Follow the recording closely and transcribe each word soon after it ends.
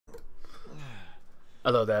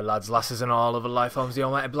Hello there, lads, lasses, and all other life forms. The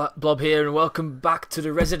Almighty Blob here, and welcome back to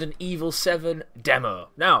the Resident Evil 7 demo.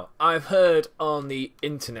 Now, I've heard on the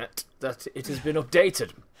internet that it has been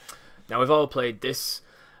updated. Now, we've all played this,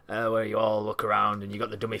 where you all look around and you got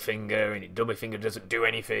the dummy finger, and your dummy finger doesn't do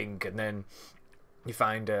anything, and then you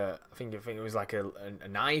find, I think it was like a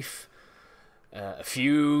knife, a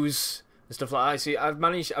fuse, and stuff like that. See, I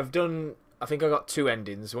think I got two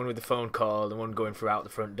endings, one with the phone call and one going throughout the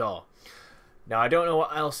front door. Now, I don't know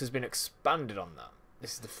what else has been expanded on that.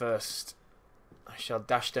 This is the first. I shall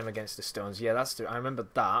dash them against the stones. Yeah, I remember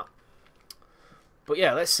that. But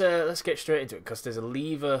yeah, let's get straight into it, because there's a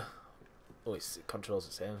lever. Oh, it controls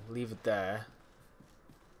the same. Lever there.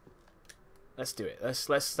 Let's do it.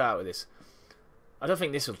 Let's start with this. I don't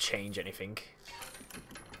think this will change anything.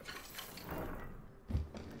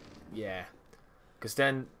 Yeah, because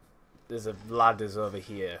then there's a ladders over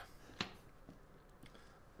here,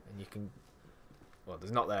 and you can. Well,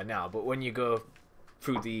 there's not there now, but when you go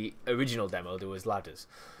through the original demo, there was ladders.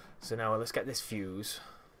 So now let's get this fuse.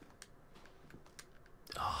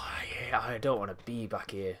 Oh, yeah, I don't want to be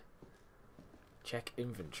back here. Check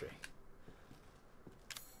inventory.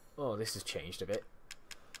 Oh, this has changed a bit.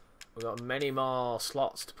 We've got many more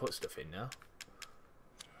slots to put stuff in now.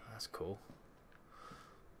 That's cool.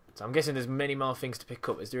 So I'm guessing there's many more things to pick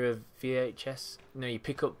up. Is there a VHS? No, you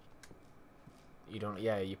pick up... You don't...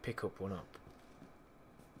 Yeah, you pick up one up.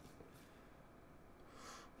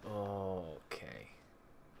 Okay.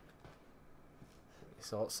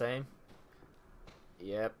 It's all the same?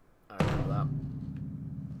 Yep, I remember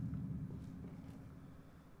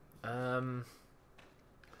that.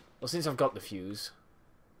 Well, since I've got the fuse...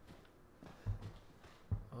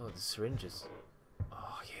 Oh, the syringes.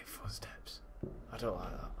 Oh, yeah, footsteps. I don't like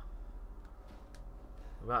that.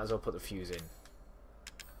 We might as well put the fuse in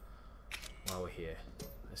while we're here.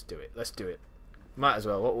 Let's do it. Let's do it. Might as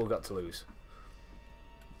well. What we've got to lose?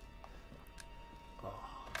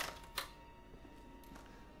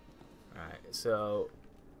 Right, so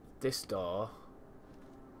this door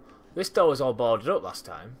was all boarded up last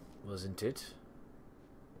time, wasn't it?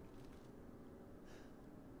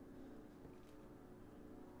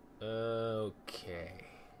 Okay.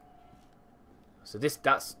 So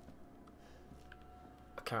that's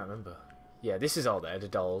I can't remember. Yeah, this is all there, the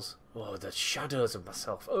dolls. Oh, the shadows of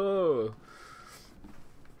myself. Oh,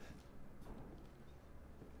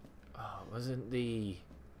 wasn't the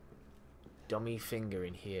dummy finger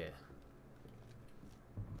in here?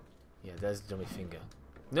 Yeah, there's the dummy finger.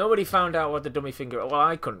 Nobody found out what the dummy finger... Well,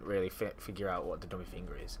 I couldn't really figure out what the dummy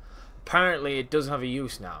finger is. Apparently, it does have a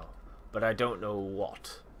use now, but I don't know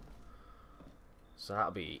what. So that'll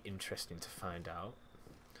be interesting to find out.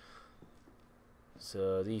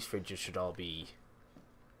 So these fridges should all be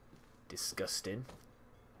disgusting.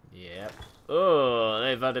 Yep. Oh,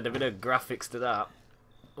 they've added a bit of graphics to that.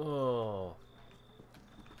 Oh.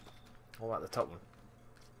 What about the top one?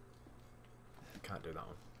 Can't do that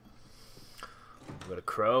one. We've got a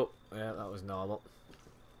crow. Yeah, that was normal.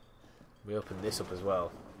 We opened this up as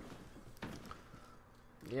well.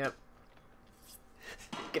 Yep.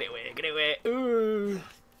 Get away, get away. Ooh.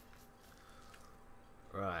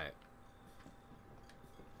 Right.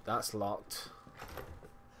 That's locked.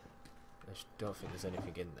 I don't think there's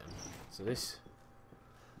anything in them. So this...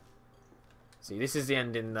 See, this is the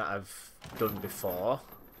ending that I've done before.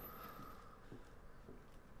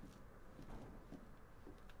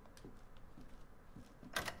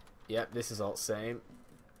 Yep, this is all the same.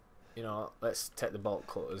 You know, let's take the bolt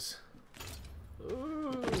cutters.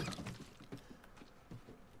 Ooh.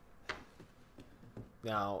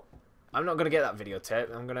 Now, I'm not going to get that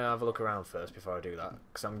videotape. I'm going to have a look around first before I do that,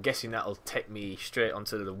 because I'm guessing that'll take me straight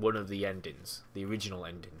onto one of the endings, the original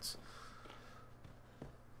endings.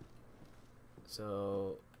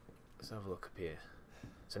 So, let's have a look up here.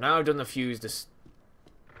 So now I've done the fuse, the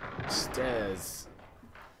stairs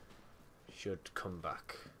should come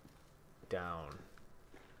back down.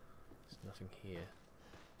 There's nothing here.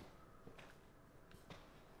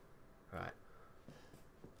 Right.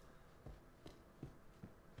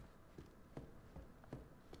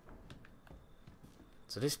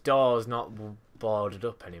 So this door is not boarded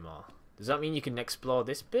up anymore. Does that mean you can explore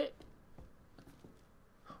this bit?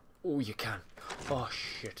 Oh, you can. Oh,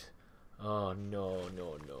 shit. Oh, no,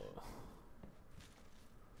 no, no.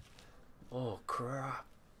 Oh, crap.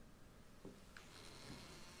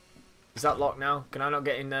 Is that locked now? Can I not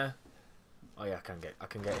get in there? Oh yeah, I can get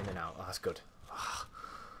in and out. Oh, that's good. Oh.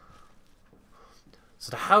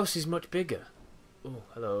 So the house is much bigger. Oh,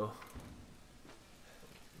 hello.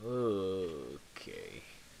 Okay.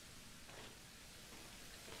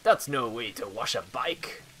 That's no way to wash a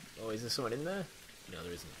bike. Oh, is there someone in there? No,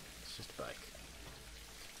 there isn't. It's just a bike.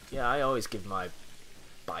 Yeah, I always give my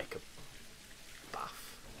bike a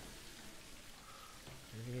bath.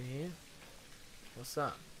 Anything in here? What's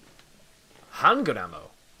that? Handgun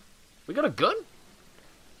ammo. We got a gun?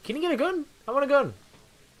 Can you get a gun? I want a gun.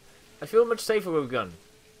 I feel much safer with a gun.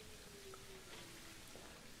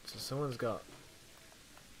 So someone's got...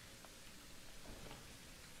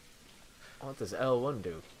 What does L1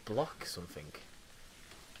 do? Block something.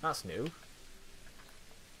 That's new.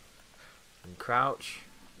 And crouch.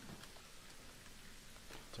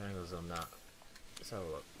 Triangles on that. Let's have a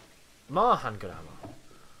look. More handgun ammo.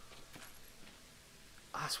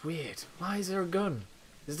 That's weird. Why is there a gun?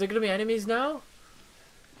 Is there going to be enemies now?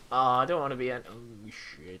 Oh, I don't want to be... Oh,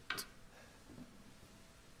 shit.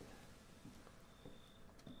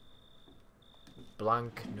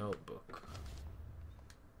 Blank notebook.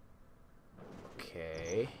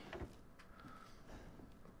 Okay.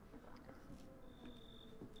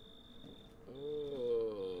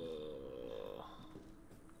 Oh.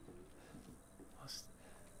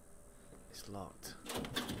 It's locked.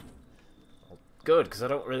 Well, good, because I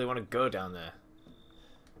don't really want to go down there.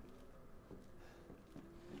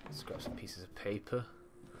 Let's grab some pieces of paper.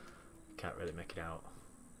 Can't really make it out.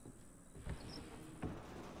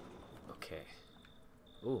 Okay.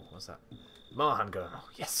 Ooh, what's that? More handgun ammo.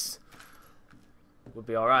 Yes! Would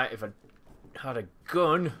be alright if I had a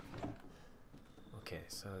gun. Okay,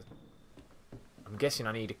 so... I'm guessing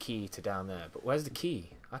I need a key to down there. But where's the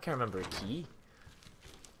key? I can't remember a key.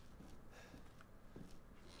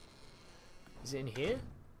 Is it in here?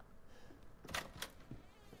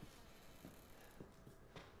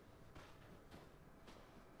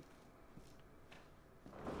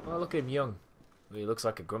 Oh, look at him young. He looks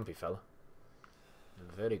like a grumpy fella.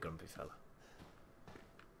 A very grumpy fella.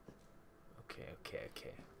 Okay.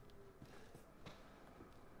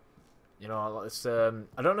 You know, it's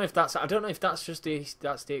I don't know if that's just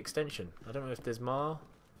the extension. I don't know if there's more.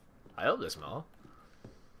 I hope there's more.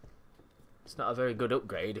 It's not a very good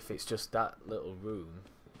upgrade if it's just that little room.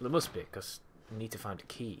 Well, there must be, because we need to find a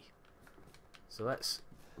key. So let's...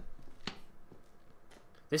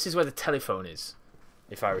 This is where the telephone is,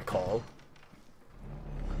 if I recall.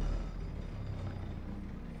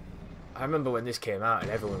 I remember when this came out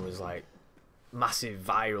and everyone was like, massive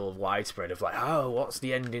viral widespread of like, oh, what's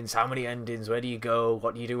the endings, how many endings, where do you go,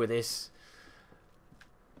 what do you do with this?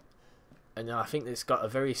 And I think it's got a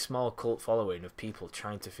very small cult following of people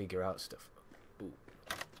trying to figure out stuff. Ooh.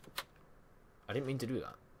 I didn't mean to do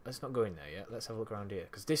that. Let's not go in there yet. Let's have a look around here,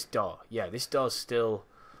 because this door, yeah, this door's still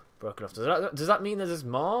broken off. Does that mean that there's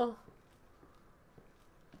more?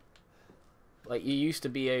 Like, you used to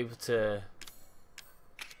be able to...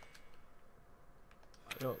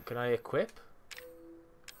 Can I equip?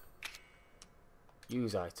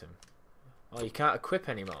 Use item. Oh, you can't equip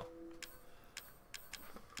anymore.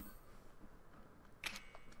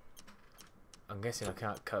 I'm guessing I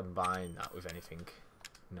can't combine that with anything.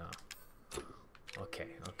 No. Okay.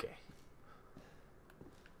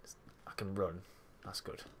 I can run. That's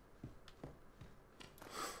good.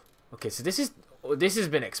 Okay, so this has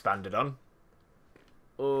been expanded on.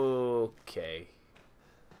 Okay.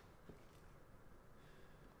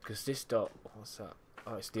 Because this dot, what's that?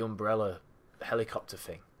 Oh, it's the umbrella helicopter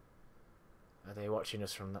thing. Are they watching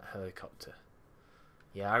us from that helicopter?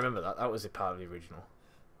 Yeah, I remember that. That was a part of the original.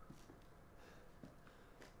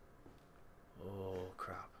 Oh,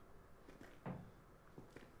 crap.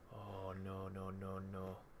 Oh, no.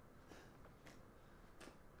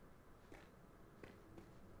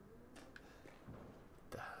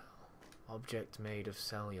 The hell? Object made of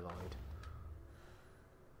celluloid.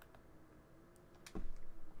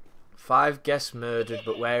 5 guests murdered,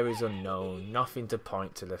 but where is unknown. Nothing to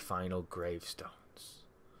point to the final gravestones.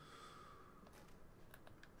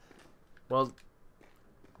 Well,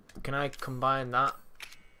 can I combine that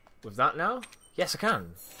with that now? Yes, I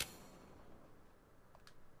can.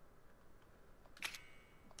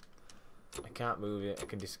 I can't move it. I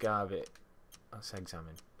can discard it. Let's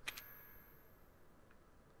examine.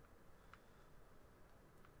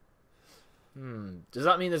 Does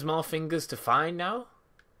that mean there's more fingers to find now?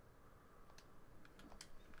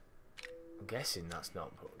 I'm guessing that's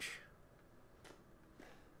not much.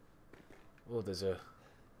 Oh, there's a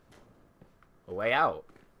way out.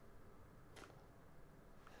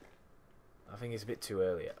 I think it's a bit too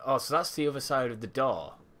early. Oh, so that's the other side of the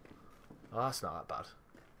door. Oh, that's not that bad.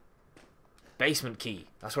 Basement key.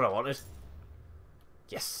 That's what I wanted.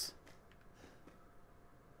 Yes.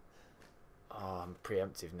 Oh, I'm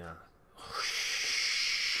preemptive now. Oh,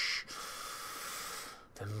 shh.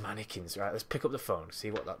 The mannequins. Right, let's pick up the phone.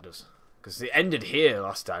 See what that does. Because it ended here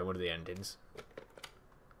last time, one of the endings.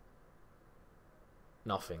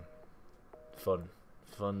 Nothing. Fun.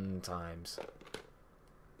 Fun times.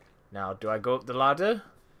 Now, do I go up the ladder?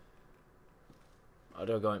 Or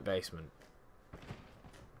do I go in basement?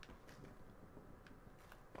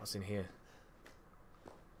 What's in here?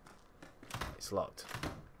 It's locked.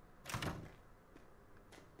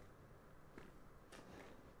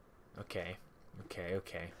 Okay. Okay,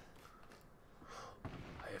 okay.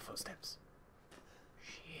 I hear footsteps.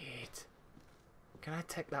 Shit. Can I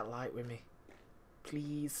take that light with me?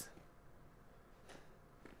 Please?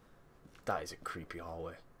 That is a creepy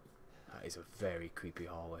hallway. That is a very creepy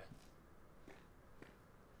hallway.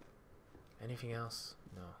 Anything else?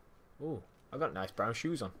 No. Ooh, I got nice brown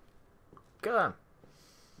shoes on. Look at them.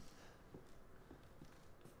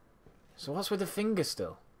 So what's with the finger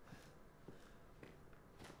still?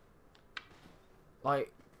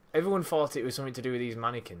 Like, everyone thought it was something to do with these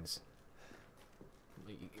mannequins.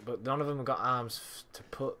 But none of them have got arms to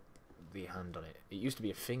put the hand on it. It used to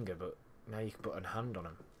be a finger, but now you can put a hand on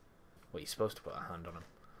them. Well, you're supposed to put a hand on them.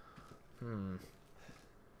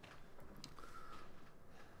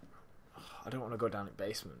 I don't want to go down in the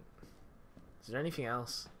basement. Is there anything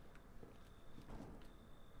else?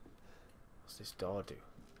 What's this door do?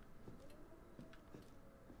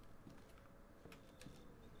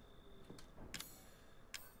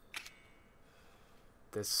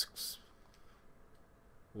 This.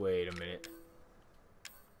 Wait a minute.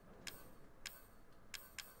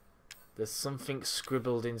 There's something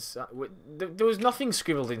scribbled inside. There was nothing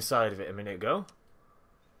scribbled inside of it a minute ago.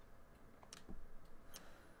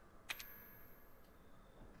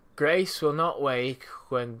 Grace will not wake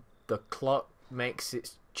when the clock makes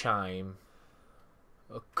its chime.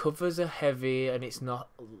 Her covers are heavy and it's not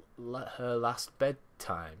her last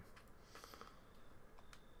bedtime.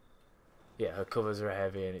 Yeah, her covers are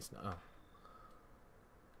heavy and it's not. Oh.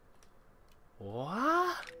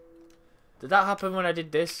 What? Did that happen when I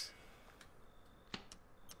did this?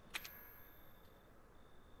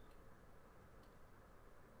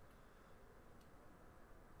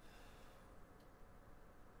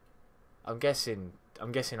 I'm guessing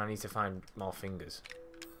I need to find more fingers.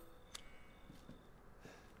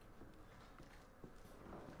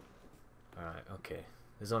 Alright, okay.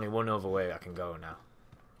 There's only one other way I can go now.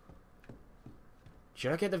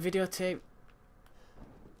 Should I get the videotape?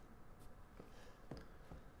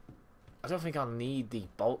 I don't think I'll need the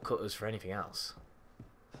bolt cutters for anything else.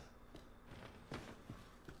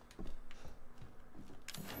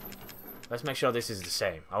 Let's make sure this is the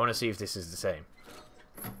same. I want to see if this is the same.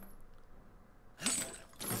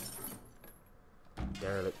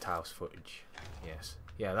 Derelict house footage. Yes.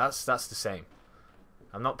 Yeah, that's the same.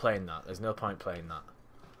 I'm not playing that. There's no point playing that.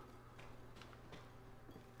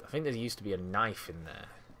 I think there used to be a knife in there.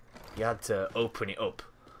 You had to open it up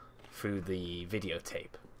through the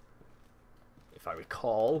videotape. If I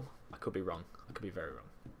recall. I could be wrong. I could be very wrong.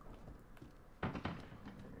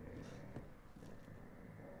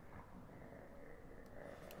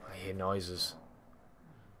 I hear noises.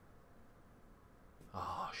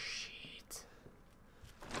 Oh, shit.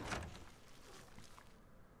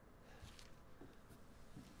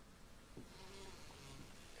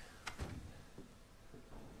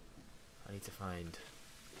 I need to find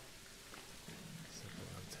something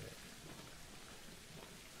onto it.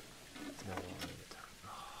 There's no one in it.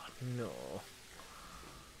 Oh, no.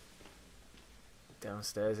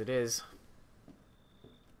 Downstairs it is.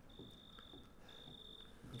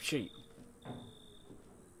 Shoot.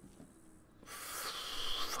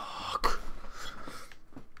 Fuck.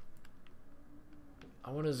 I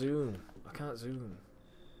want to zoom. I can't zoom.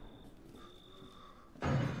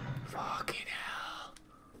 Fucking hell.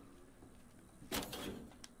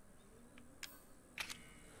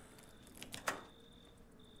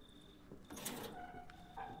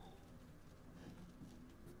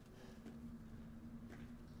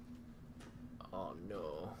 Oh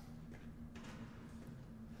no.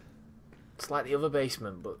 It's like the other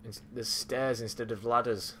basement, but there's stairs instead of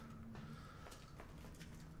ladders.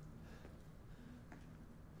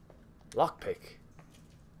 Lockpick.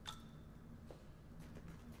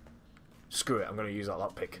 Screw it, I'm gonna use that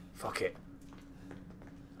lockpick. Fuck it.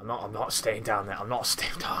 I'm not staying down there. I'm not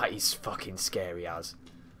staying down. That is fucking scary as.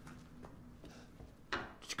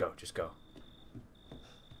 Just go.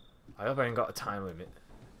 I hope I ain't got a time limit.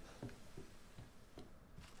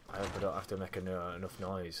 I hope I don't have to make enough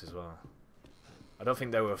noise as well. I don't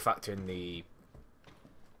think they were factoring the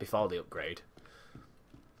before the upgrade.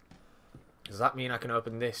 Does that mean I can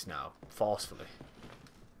open this now forcefully?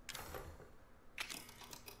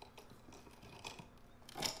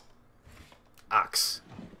 Axe.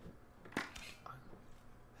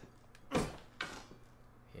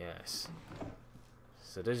 Yes.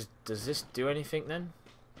 So does this do anything then?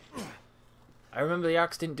 I remember the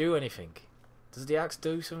axe didn't do anything. Does the axe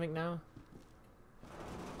do something now?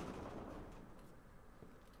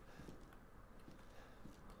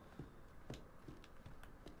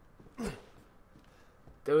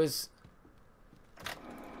 There was...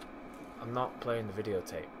 I'm not playing the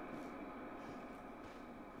videotape.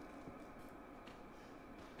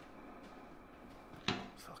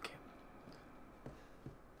 Fuck him.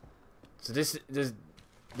 So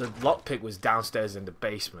the lockpick was downstairs in the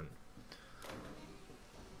basement,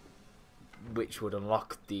 which would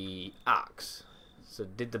unlock the axe. So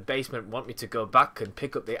did the basement want me to go back and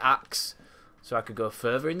pick up the axe so I could go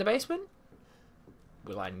further in the basement?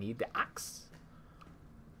 Will I need the axe?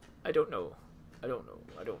 I don't know. I don't know.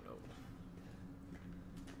 I don't know.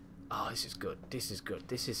 Oh, this is good. This is good.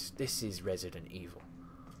 This is Resident Evil.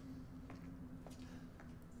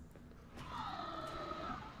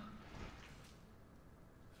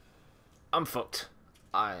 I'm fucked.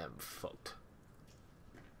 I am fucked.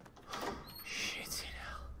 Shit in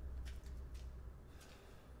hell.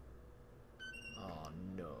 Oh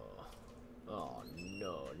no. Oh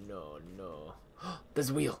no, no, no. There's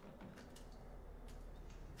a wheel.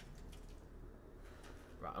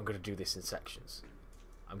 Right, I'm gonna do this in sections.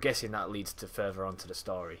 I'm guessing that leads to further on to the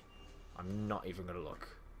story. I'm not even gonna look.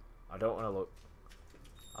 I don't wanna look.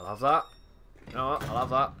 I'll have that. You know what? I'll have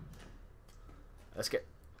that. Let's get...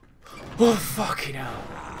 Oh, fucking hell.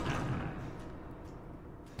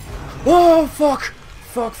 Oh, fuck.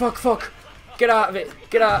 Fuck, fuck, fuck. Get out of it.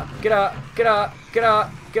 Get out, get out, get out, get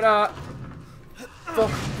out, get out. Fuck,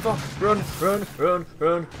 fuck. Run, run, run,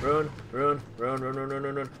 run, run, run, run, run, run, run,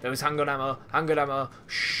 run, run. There was handgun ammo, handgun ammo.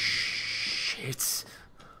 Shit.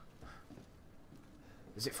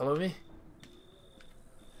 Does it follow me?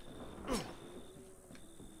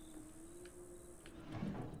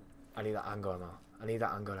 I need that handgun ammo. I need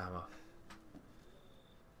that handgun ammo.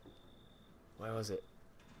 Where was it?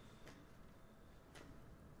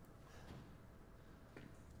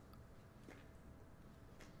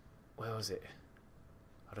 Where was it?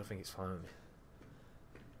 I don't think it's following me.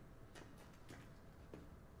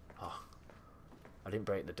 Oh. I didn't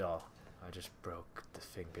break the door. I just broke the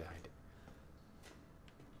thing behind it.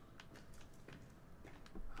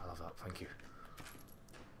 I love that, thank you.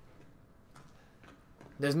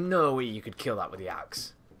 There's no way you could kill that with the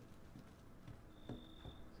axe.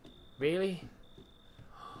 Really?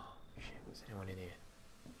 Oh, shit, is anyone in here?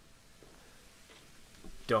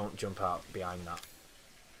 Don't jump out behind that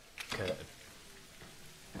curtain.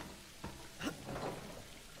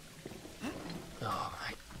 Oh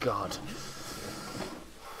my god.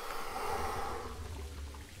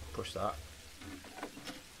 Push that.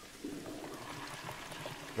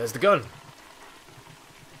 There's the gun.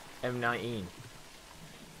 M19.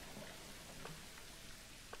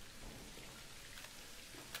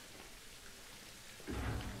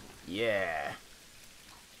 Yeah.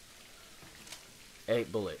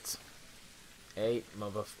 8 bullets. 8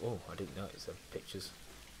 mother... Oh, I didn't notice the pictures.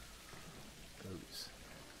 Boots.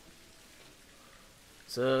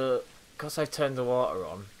 So, because I turned the water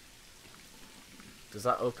on, does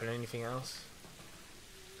that open anything else?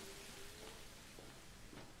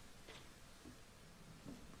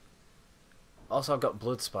 Also, I've got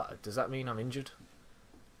blood splattered. Does that mean I'm injured?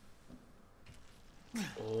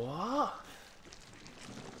 What?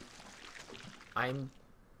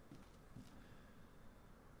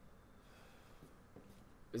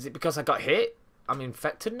 Is it because I got hit? I'm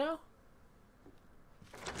infected now?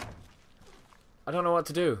 I don't know what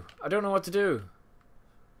to do. I don't know what to do.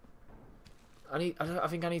 I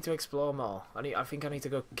think I need to explore more. I think I need to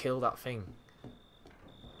go kill that thing.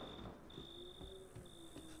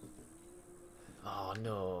 Oh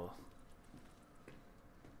no.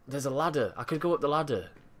 There's a ladder. I could go up the ladder.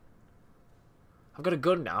 I've got a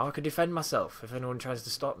gun now. I could defend myself if anyone tries to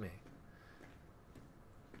stop me.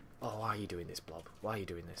 Oh, why are you doing this, Blob? Why are you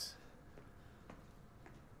doing this?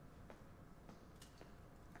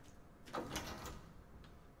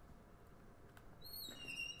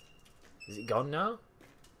 Is it gone now?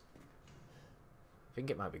 I think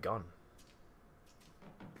it might be gone.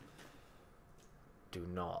 Do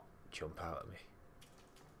not jump out at me.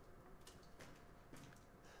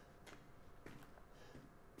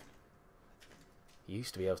 You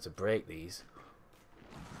used to be able to break these.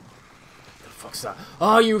 What the fuck's that?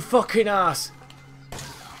 Oh, you fucking ass!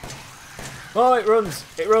 Oh, it runs!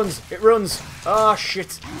 It runs! It runs! Oh,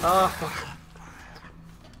 shit! Oh, fuck.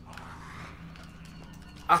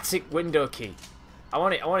 Attic window key. I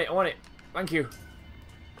want it, I want it, I want it. Thank you.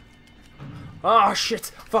 Oh, shit!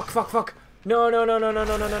 Fuck, fuck, fuck! No, no, no, no, no,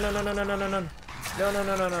 no, no, no, no, no, no, no, no, no, no, no, no,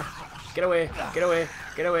 no, no, no. Get away, get away.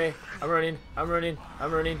 Get away. I'm running. I'm running.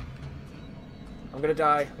 I'm running. I'm gonna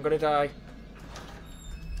die. I'm gonna die.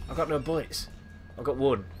 I've got no bullets. I've got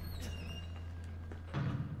one.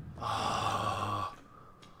 Oh.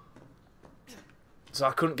 So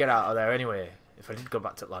I couldn't get out of there anyway if I did go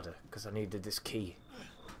back to the ladder because I needed this key.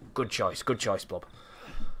 Good choice, Blob.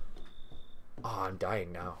 Oh, I'm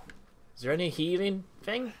dying now. Is there any healing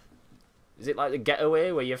thing? Is it like the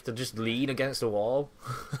getaway where you have to just lean against a wall?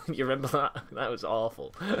 You remember that? That was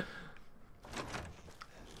awful.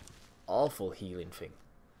 Awful healing thing.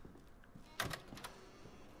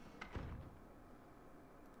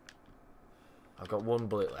 I've got one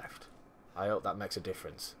bullet left. I hope that makes a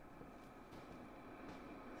difference.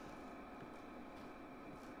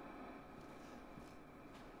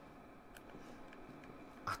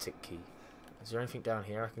 Attic key. Is there anything down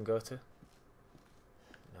here I can go to?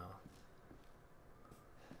 No.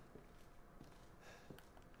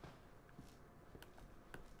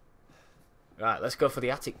 Right, let's go for the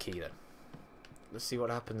attic key then. Let's see what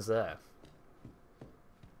happens there.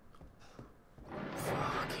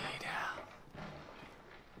 Fucking hell.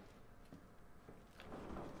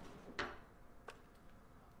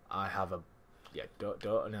 I have a... Yeah,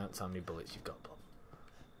 don't announce how many bullets you've got, Bob.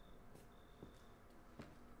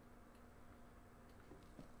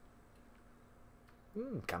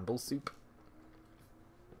 Campbell's soup.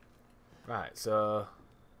 Right, so...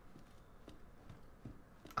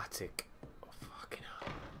 Attic. Oh, fucking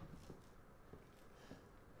hell.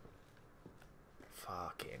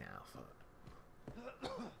 Fucking hell.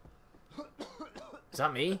 Is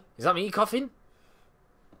that me? Is that me coughing?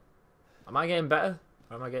 Am I getting better?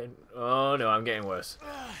 Or am I getting... Oh no, I'm getting worse.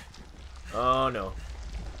 Oh no.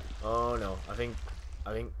 Oh no. I think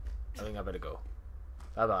I better go.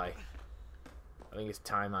 Bye bye. I think it's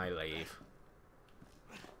time I leave.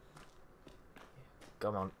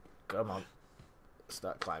 Come on. Come on.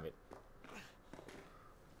 Start climbing.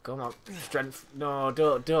 Come on. Strength. No,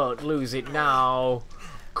 don't lose it now.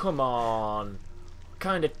 Come on. What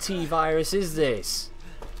kind of T-virus is this?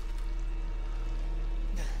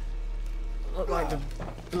 Look like the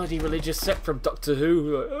bloody religious sect from Doctor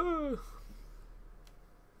Who. Like, oh.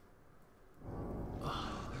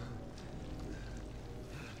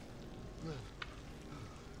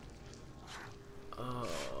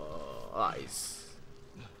 That is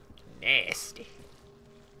nasty.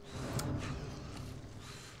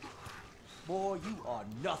 Boy, you are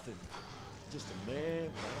nothing. Just a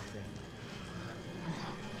man.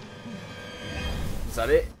 Is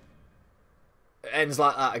that it? It ends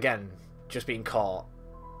like that again. Just being caught.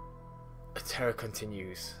 The terror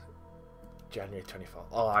continues. January 24th.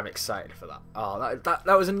 Oh, I'm excited for that. Oh,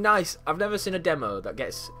 that was a nice... I've never seen a demo that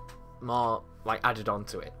gets more like added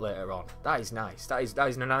onto it later on. That is nice. That is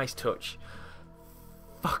a nice touch.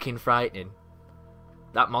 Fucking frightening.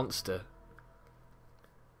 That monster.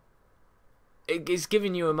 It's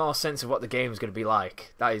giving you a more sense of what the game is going to be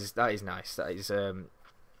like. That is nice. That is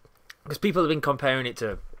because people have been comparing it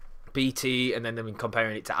to BT and then they've been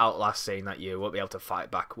comparing it to Outlast, saying that you won't be able to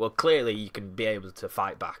fight back. Well, clearly you can be able to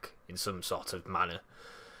fight back in some sort of manner.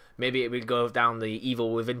 Maybe it would go down the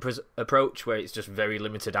Evil Within approach, where it's just very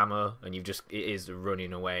limited ammo, and it is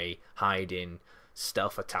running away, hiding,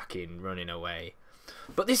 stealth attacking, running away.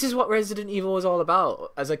 But this is what Resident Evil was all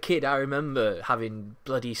about. As a kid, I remember having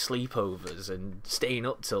bloody sleepovers and staying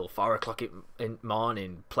up till 4 o'clock in the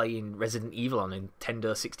morning playing Resident Evil on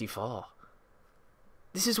Nintendo 64.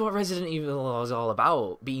 This is what Resident Evil was all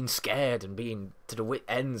about, being scared and being to the wit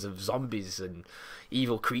ends of zombies and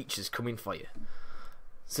evil creatures coming for you.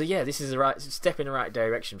 So yeah, this is the right step in the right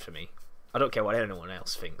direction for me. I don't care what anyone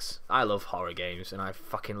else thinks. I love horror games, and I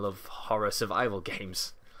fucking love horror survival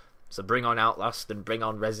games. So bring on Outlast and bring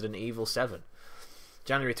on Resident Evil 7.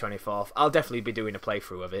 January 24th. I'll definitely be doing a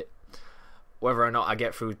playthrough of it. Whether or not I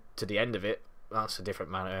get through to the end of it, that's a different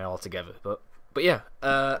matter altogether. But yeah.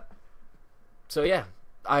 So yeah,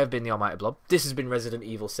 I have been the Almighty Blob. This has been Resident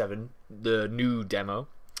Evil 7, the new demo.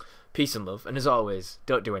 Peace and love, and as always,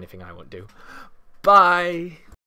 don't do anything I won't do. Bye!